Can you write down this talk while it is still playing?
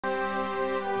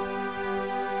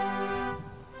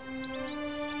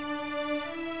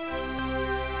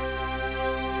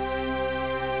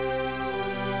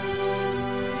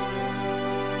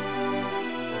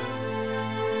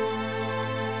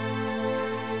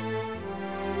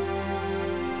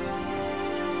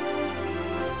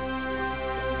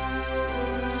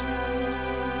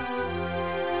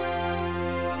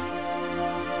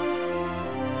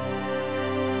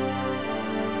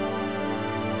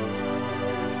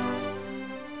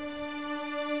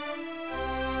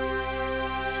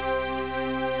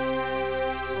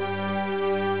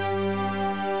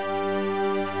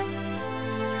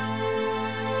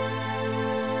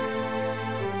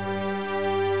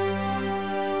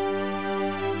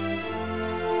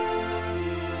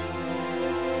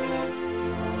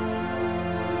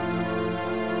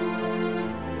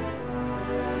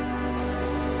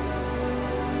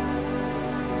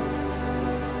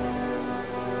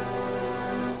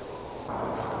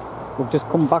We've just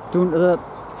come back down to the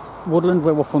woodland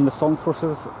where we found the song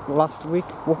thrushes last week.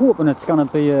 We're hoping it's going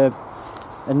to be a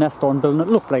nest on building. It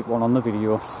looked like one on the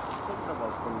video.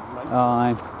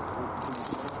 Aye.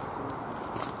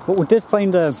 But we did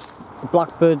find a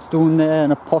blackbirds down there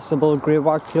and a possible grey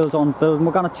wagtails on building.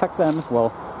 We're going to check them as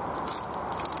well.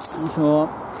 So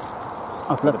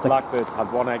I've left the blackbirds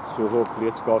had one egg, so hopefully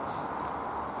it's got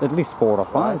at least 4 or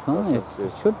 5, hasn't it?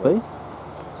 It should be.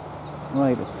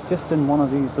 Right, it's just in one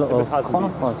of these little if it hasn't been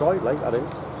conifers. destroyed like that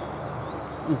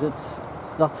Is it?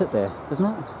 That's it there, isn't it?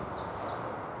 I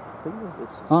think this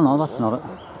is Oh no, that's not it.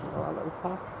 That little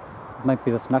path. It might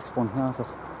be this next one here, is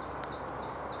it?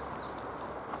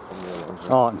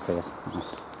 Oh, I can see it.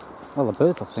 Well, the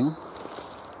birds are singing.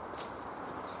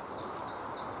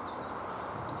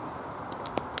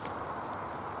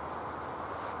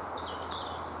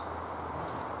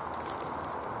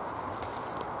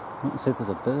 I can see if there's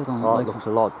a bird on it. Oh, it looks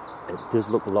a lot. It does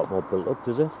look a lot more built up,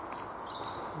 does it?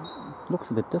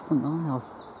 Looks a bit different, doesn't it?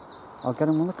 I'll get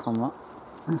him on the camera,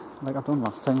 like I done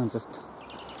last time, and just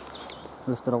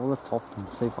lift it over the top and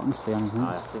see if I can see anything.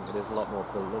 I think it is a lot more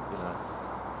built up, you know.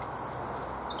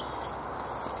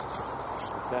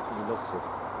 It definitely looks it.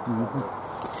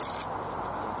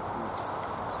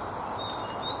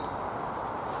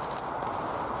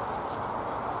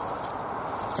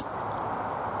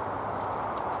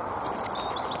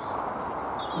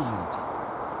 Right.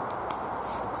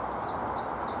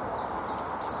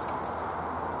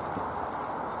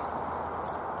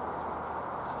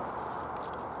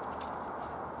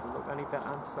 Does it look any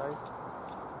better inside?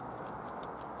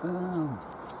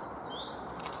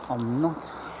 I'm not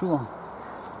sure.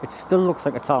 It still looks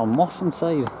like it's all moss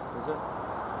inside. Is it?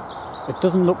 It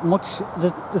doesn't look much.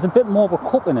 There's a bit more of a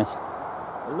cup in it.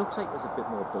 It looks like there's a bit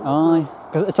more built up. Aye,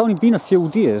 because it's only been a few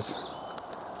days.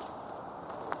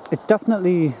 It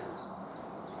definitely,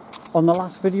 on the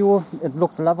last video, it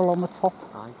looked level on the top.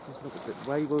 Aye, it does look a bit.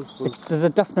 Where you go? There's a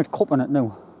definite cup in it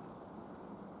now.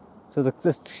 So they're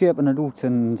just shaping it out,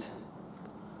 and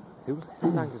Whose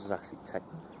tank is it actually taking?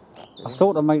 I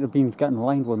thought it might have been getting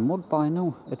lined with mud by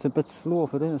now. It's a bit slow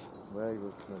if it is. Where you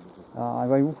go?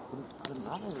 Well,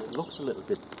 It looks a little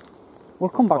bit. we'll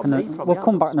come back in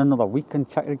Probably in another week and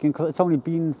check it again, because it's only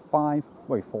been 4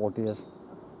 days.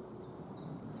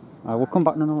 We'll come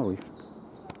back in another week.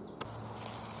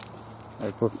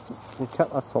 Right, we'll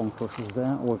check that song thrushes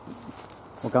there. We're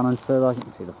going further. You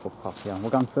can see the footpath here.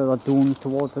 We're going further down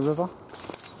towards the river.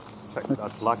 Checking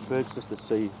that blackbirds just to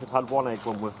see. It had one egg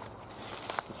when we.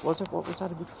 What was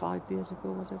that, about 5 days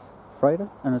ago, was it? Friday,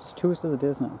 and it's Tuesday the day,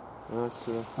 isn't it?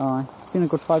 Aye, It's been a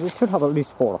good 5 days. It should have at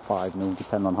least 4 or 5 now,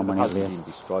 depending on how many it hasn't lays. been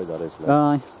destroyed, that is. Like.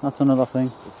 Aye, that's another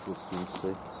thing. It's good to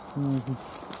see.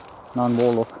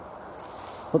 Non-war look.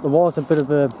 But there was a bit of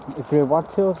a grey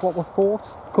wagtails, what we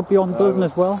thought. Could be on building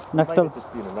as well. Next to,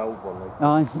 just been an old one. Like.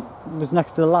 aye, it was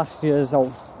next to last year's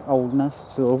old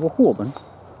nest, so we're hoping.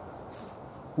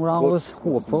 We're always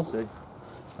hopeful.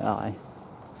 Aye.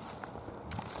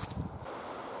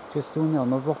 Just doing it on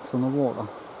the rocks on the water.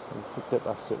 If you get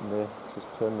that sitting there, just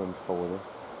turn them forward.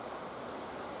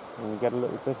 And you get a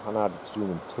little bit, and I'd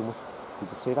zoom in too much. You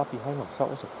can see that behind us. That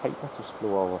was a kite that just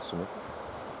flew over something.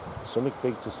 Something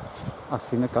big just. I've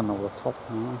seen it gone over the top.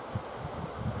 Aye.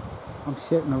 I'm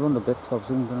shaking around a bit because I've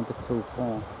zoomed in a bit too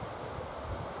far.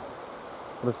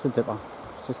 But it's the dipper.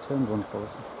 It's just turned one for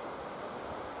us.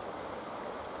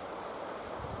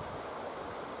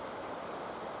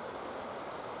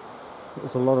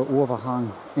 There's a lot of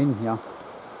overhang in here.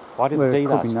 Why did they do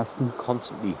that? Nesting.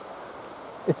 Constantly.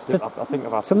 It's I think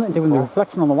I've something to do with the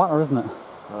reflection on the water, isn't it?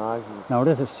 Aye. No, it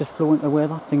is. It's just flowing to where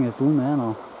that thing is down there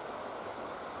now.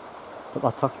 But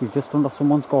that's actually just under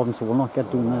someone's garden, so we'll not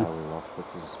get down there. This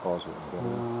is as far as we can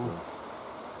go.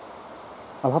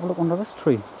 I'll have a look under this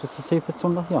tree, just to see if it's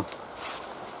under here.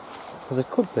 Because it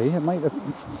could be. It might have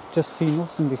just seen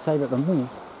us and decided to move.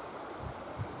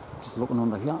 Just looking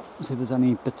under here, see if there's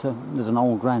any bits of... There's an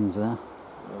old Gran's there.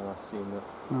 Yeah, I've seen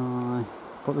that.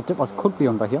 But the dippers could be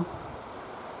under here.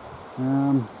 It's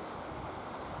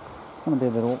going to be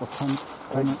a bit awkward.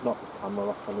 I'll knock the camera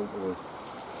off and into it.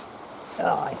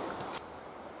 Aye.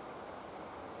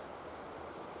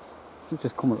 We've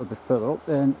just come a little bit further up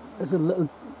there, and there's a little...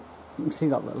 You can see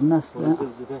that little nest there.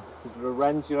 Is it a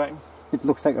wren's, you reckon? It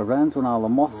looks like a wren's with all the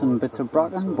moss and bits of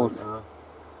bracken, but...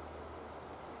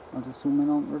 I'll just zoom in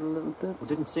on it a little bit. We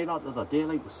didn't see that the other day,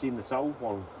 like we've seen this old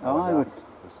one. I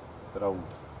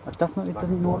definitely Black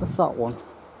didn't notice that one.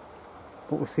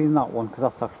 But we've seen that one, because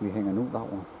that's actually hanging out, that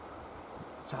one.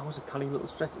 It's always a canny little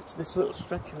stretch. It's this little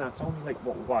stretch, and it's only like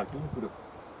what we were doing, but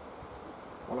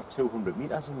 100 or 200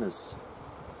 metres, and there's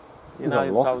You There's know, a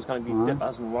so lot. I was going to be Aye.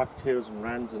 dippers and wagtails and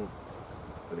wrens and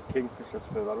the kingfishers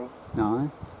further up. Aye.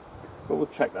 But we'll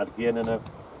check that again in a...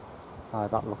 Aye,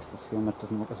 that looks the same. It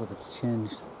doesn't look as if it's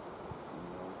changed.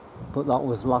 But that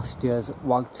was last year's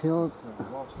wagtails.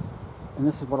 And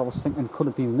this is what I was thinking could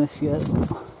have been this year's.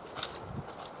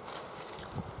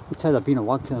 It's either been a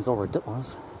wagtails or a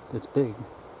dippers. It's big.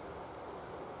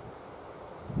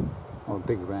 Or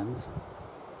big wrens.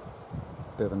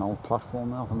 Bit of an old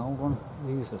platform there of an old one.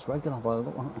 We use this regular by the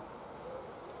look on it.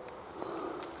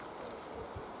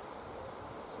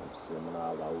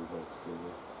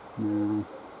 Yeah.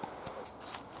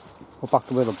 We're back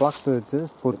to where the blackbirds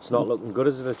is, but It's not looking good,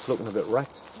 is it? It's looking a bit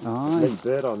wrecked. aye. There's a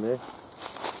bird on there.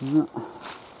 Yeah.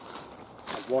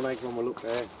 Had one egg when we looked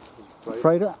there.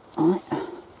 Fried it. Aye.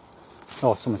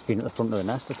 Oh, someone's been at the front of the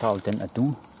nest. It's all dented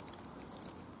down.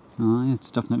 Aye, it's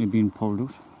definitely been pulled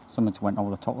out. Someone's went over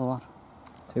the top of that.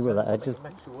 See where that edge is? It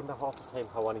makes you wonder half the time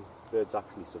how any birds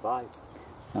actually survive.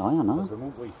 Aye, I know. Because the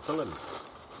moment we fill them,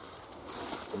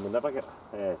 and they never get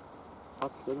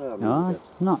hatched, do they? I mean, Aye,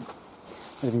 no.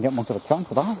 They didn't get much of a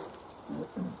chance at all.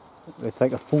 It's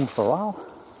like a food for all.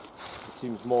 it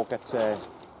seems more gets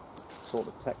sort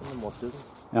of taken than what doesn't.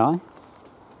 Aye.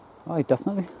 Aye,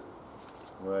 definitely.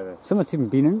 Right. Someone's even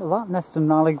been into that nest and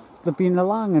now, like, they've been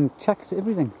along and checked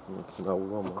everything. It's an old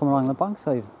one. Come along the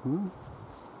bankside. Aye.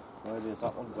 Right, there's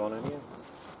that one gone in here.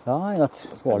 Aye, that's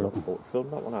what I look. About film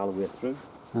that one all the way through.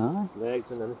 Aye.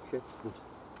 Legs and then it shits. But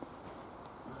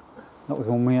That was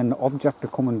one main object to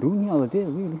come and do the other day,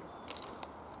 really.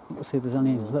 Let's see if there's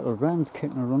any little wrens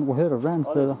kicking around. We heard a wren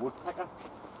oh, there's a further. woodpecker.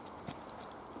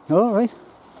 Oh, right.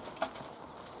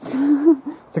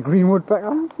 It's a green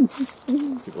woodpecker.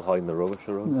 People hiding the rubbish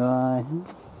around. Aye.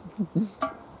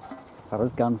 That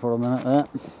was gone for a minute there.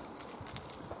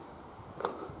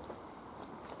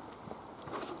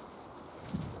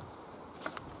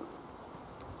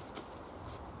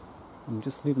 I'm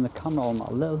just leaving the camera on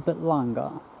a little bit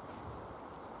longer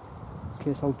in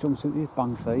case I jumps out these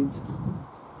bank sides.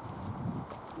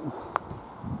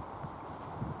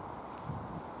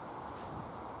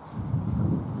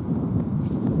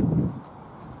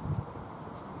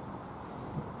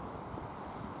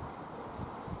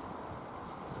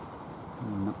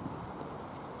 No.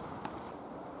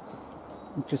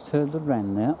 I've just heard the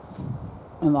wren there,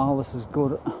 and all this is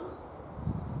good.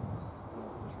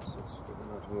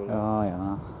 Oh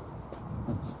yeah,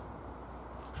 that's,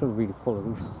 should really pull it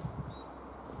out.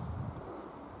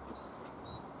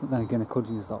 But then again, I could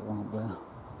use that one up there.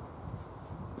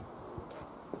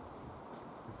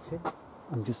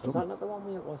 I'm just Was looking. that not the one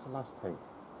where it was the last time?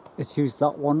 It's used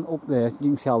that one up there. You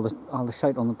can see all the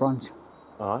shite on the branch.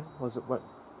 Aye, was it what?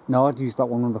 No, I'd used that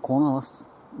one on the corner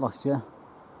last year,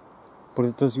 but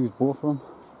it does use both of them.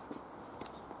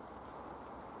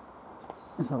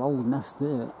 It's that old nest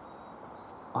there.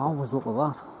 I always look at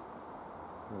that.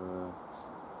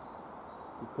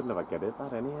 You could never get it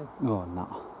that anyhow. Oh no.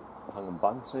 Hanging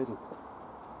bankside.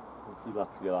 You'll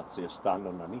actually have to see a stand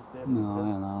underneath there.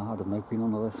 No, I'd have not been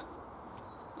under this.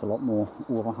 It's a lot more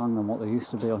overhang than what there used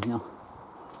to be on here.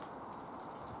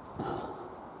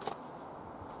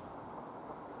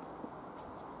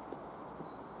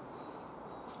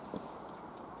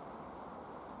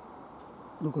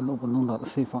 Looking up and under to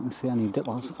see if I can see any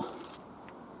dippers.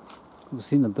 We've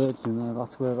seen the birds in there.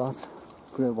 That's where that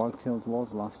great wagtails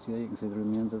was last year. You can see the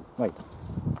remains of... Right,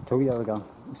 2 years ago. You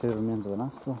can see the remains of the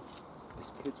nest though.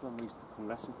 As kids, when we used to come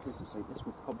resting places like this,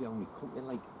 we've probably only come to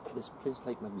like this place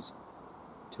like maybe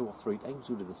 2 or 3 times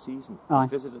out of the season. Aye. You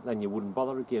visit it, then you wouldn't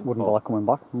bother again. Wouldn't bother coming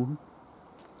back.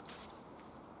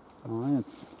 Aye.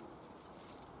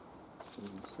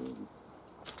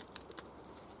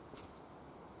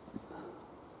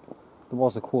 There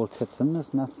was a cool tits in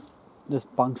this nest, this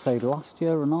bankside last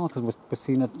year and all, because we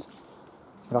seen it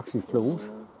actually flew out.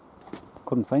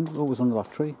 Couldn't find it, it was under that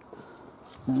tree.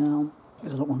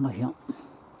 There's a little one here.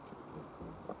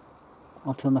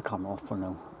 I'll turn the camera off for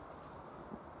now.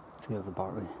 Save the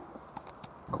battery.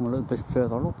 Come a little bit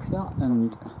further up here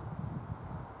and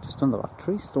just under that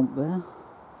tree stump there.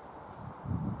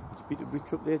 Did you beat the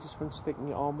reach up there just when sticking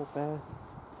your arm up there?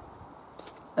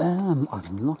 I'm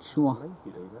not sure. Might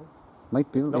be, don't you?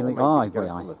 Might be able to No, like, might aye, be, get it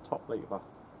aye. from the top like that.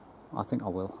 I think I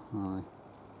will, aye.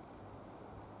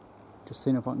 Just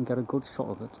seeing if I can get a good shot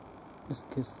of it. Just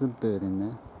in case there's a bird in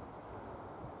there.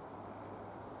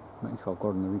 Making sure I've got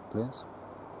it in the right place.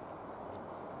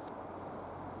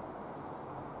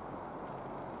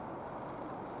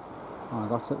 Ah,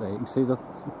 that's it there. You can see the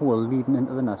hole leading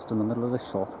into the nest in the middle of the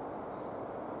shot.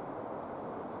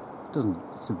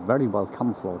 It's very well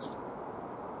camouflaged.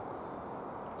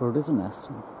 But it is a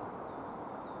nest.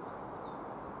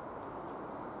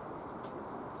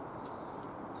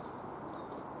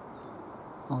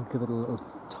 I'll give it a little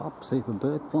tap, see if a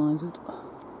bird flies it.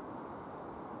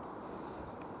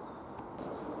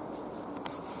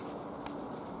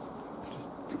 Just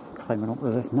climbing up to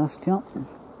this nest here.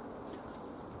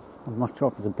 I'm not sure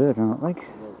if there's a bird in it, like.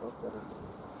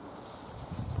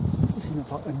 See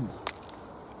if I can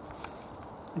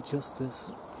adjust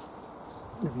this,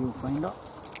 the viewfinder.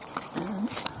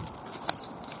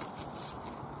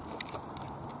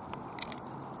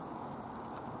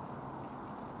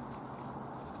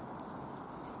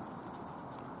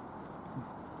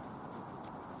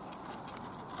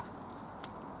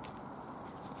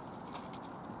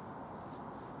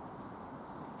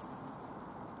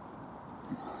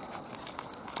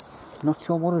 Not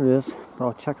sure what it is, but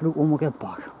I'll check it out when we get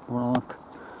back. I'll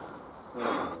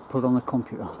put it on the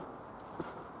computer.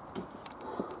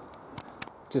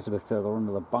 Just a bit further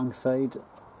under the bank side,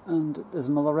 and there's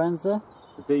another wren's there.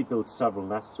 The D built several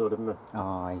nests, so didn't they?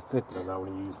 Aye, that's. And they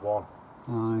only use one.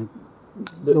 Aye.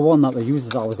 The one that they use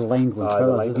is always lined with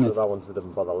feathers, isn't it? That ones they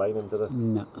didn't bother lining, did they?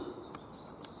 No.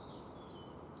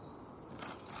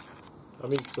 I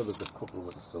mean, so there's a couple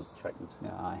we can still check it.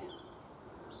 Yeah, aye.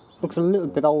 Looks a little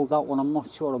bit old, that one. I'm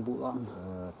not sure about that one.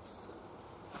 That's...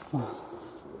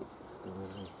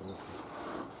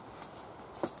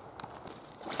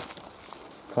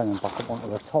 Climbing back up onto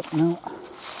the top now.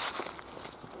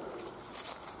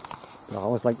 But I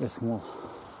always like this more.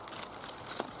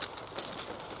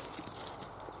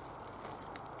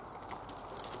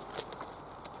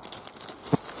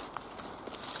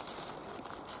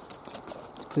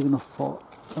 It's big enough for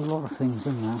a lot of things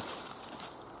in there.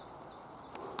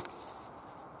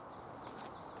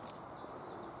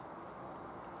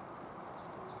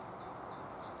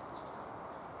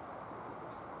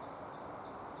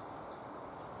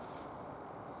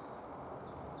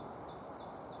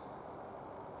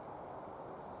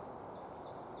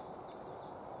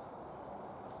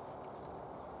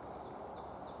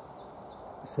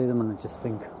 I see them and I just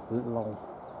think, lol.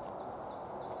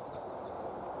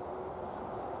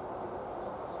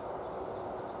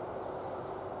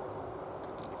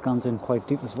 Guns in quite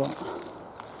deep as well.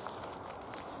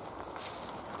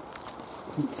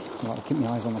 I've got to keep my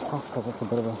eyes on the path because it's a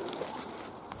bit of a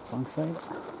bank side.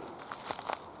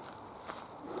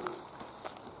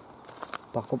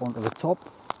 Back up onto the top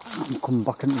and come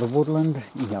back into the woodland.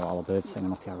 You hear all the birds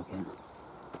singing up here again.